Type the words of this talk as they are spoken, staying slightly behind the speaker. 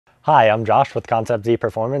Hi, I'm Josh with Concept Z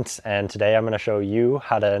Performance, and today I'm going to show you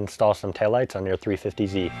how to install some taillights on your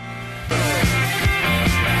 350Z.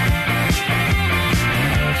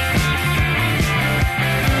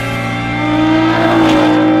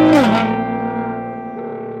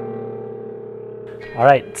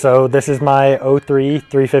 Alright, so this is my 03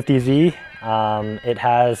 350Z. It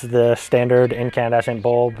has the standard incandescent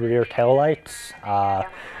bulb rear taillights.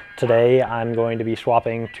 Today I'm going to be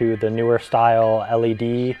swapping to the newer style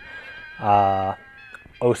LED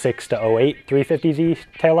 06 to 08 350Z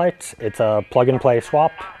taillights. It's a plug and play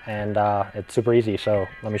swap, and it's super easy, so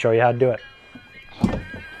let me show you how to do it.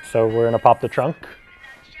 So we're going to pop the trunk.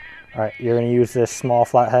 Alright, you're going to use this small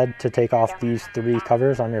flathead to take off these 3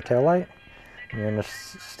 covers on your taillight. You're going to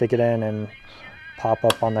stick it in and pop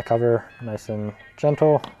up on the cover nice and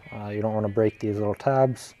gentle. You don't want to break these little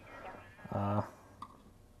tabs. So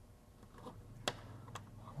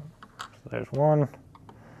there's one.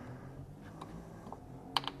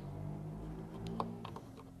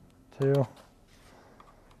 Two.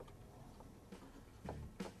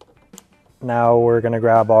 Now we're going to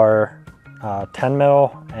grab our 10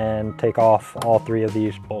 mil and take off all 3 of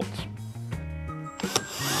these bolts.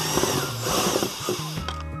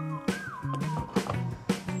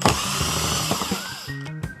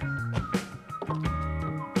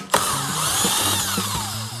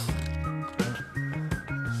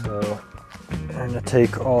 So you're going to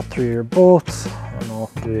take all 3 of your bolts and all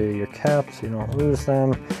 3 of your caps so you don't lose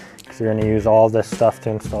them. You're going to use all this stuff to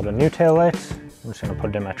install the new taillights. I'm just going to put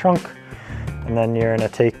it in my trunk. And then you're going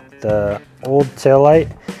to take the old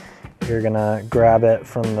taillight. You're going to grab it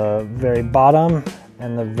from the very bottom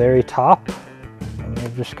and the very top. And you're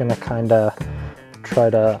just going to kind of try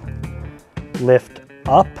to lift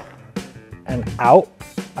up and out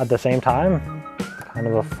at the same time. Kind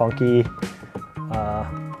of a funky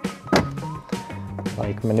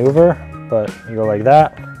like maneuver, but you go like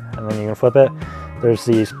that and then you can flip it. There's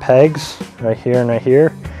these pegs right here and right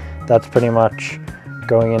here. That's pretty much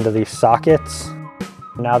going into these sockets.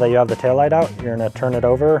 Now that you have the taillight out, you're gonna turn it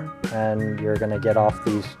over and you're gonna get off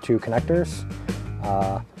these 2 connectors.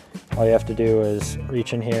 All you have to do is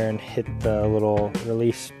reach in here and hit the little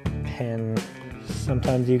release pin.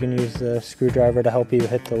 Sometimes you can use the screwdriver to help you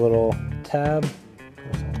hit the little tab.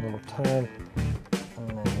 Press on the little tab.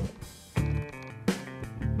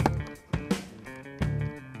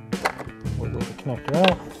 Wiggle the connector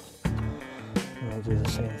out. And I'll do the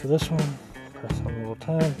same for this one. Press on the little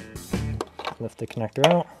tab, lift the connector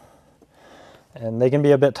out. And they can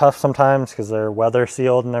be a bit tough sometimes because they're weather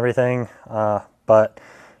sealed and everything, but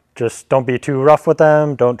just don't be too rough with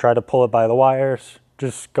them. Don't try to pull it by the wires.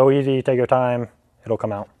 Just go easy, take your time, it'll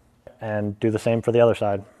come out. And do the same for the other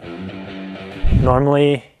side.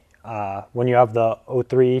 Normally, when you have the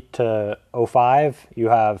 03 to 05, you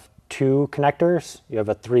have 2 connectors. You have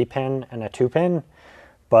a 3-pin and a 2-pin,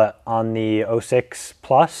 but on the 06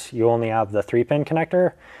 Plus, you only have the 3-pin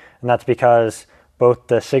connector, and that's because both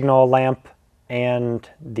the signal lamp and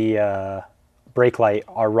the brake light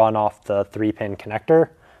are run off the 3-pin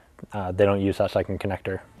connector. They don't use that second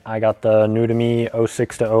connector. I got the new to me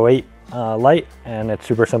 06 to 08 light, and it's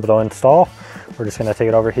super simple to install. We're just gonna take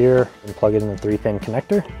it over here and plug it in the 3-pin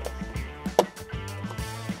connector,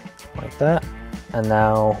 like that. And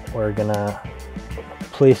now we're gonna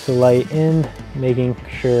place the light in, making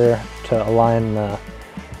sure to align the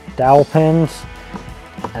dowel pins,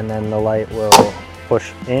 and then the light will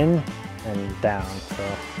push in and down.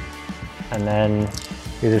 And then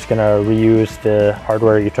you're just gonna reuse the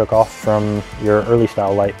hardware you took off from your early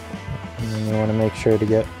style light. And then you wanna make sure to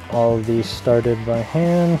get all of these started by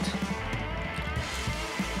hand.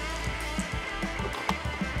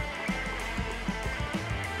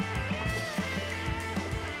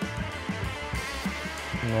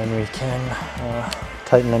 And then we can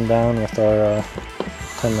tighten them down with our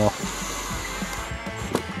 10 mil.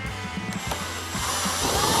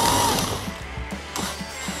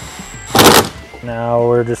 Now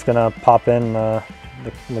we're just gonna pop in the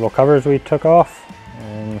little covers we took off,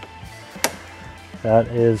 and that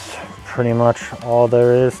is pretty much all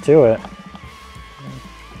there is to it.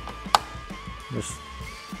 Just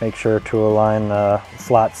make sure to align the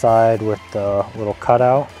flat side with the little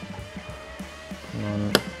cutout.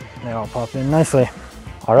 And they all pop in nicely.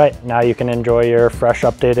 All right, now you can enjoy your fresh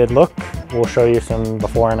updated look. We'll show you some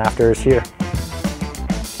before and afters here.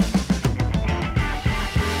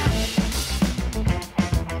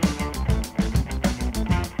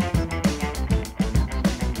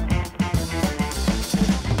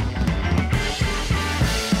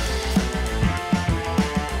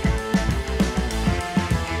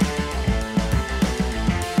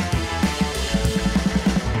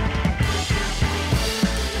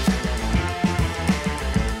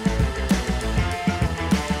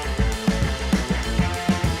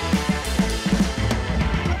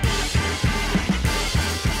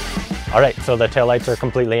 All right, so the taillights are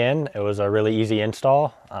completely in. It was a really easy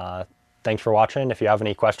install. Thanks for watching. If you have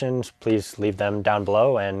any questions, please leave them down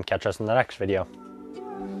below and catch us in the next video.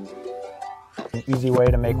 An easy way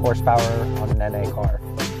to make horsepower on an NA car.